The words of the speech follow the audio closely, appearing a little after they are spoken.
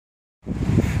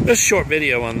Just a short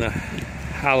video on the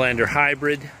Highlander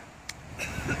Hybrid,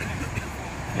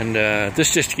 and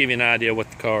this just to give you an idea what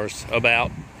the car's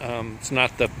about. It's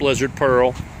not the Blizzard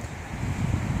Pearl,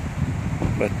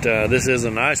 but this is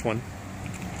a nice one.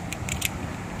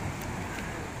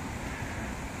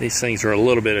 These things are a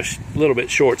little bit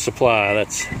short supply.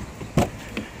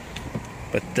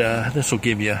 But this will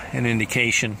give you an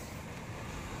indication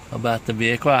about the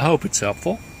vehicle. I hope it's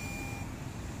helpful.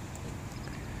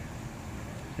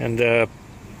 And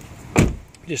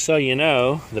just so you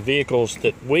know, the vehicles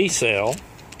that we sell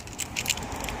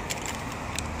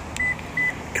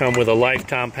come with a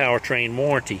lifetime powertrain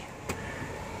warranty.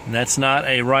 And that's not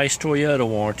a Rice Toyota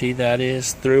warranty. That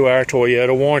is through our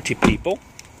Toyota warranty people.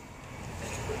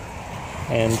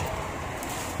 And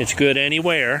it's good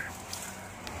anywhere.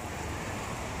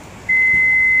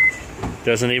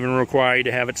 Doesn't even require you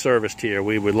to have it serviced here.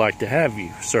 We would like to have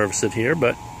you service it here,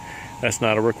 but that's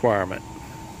not a requirement.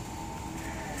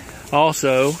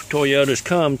 Also, Toyotas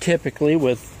come typically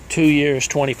with 2 years,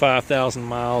 25,000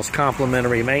 miles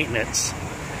complimentary maintenance.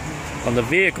 On the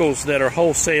vehicles that are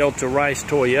wholesaled to Rice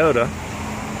Toyota,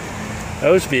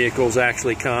 those vehicles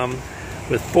actually come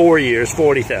with 4 years,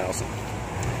 40,000.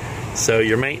 So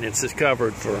your maintenance is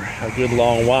covered for a good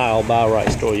long while by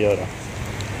Rice Toyota.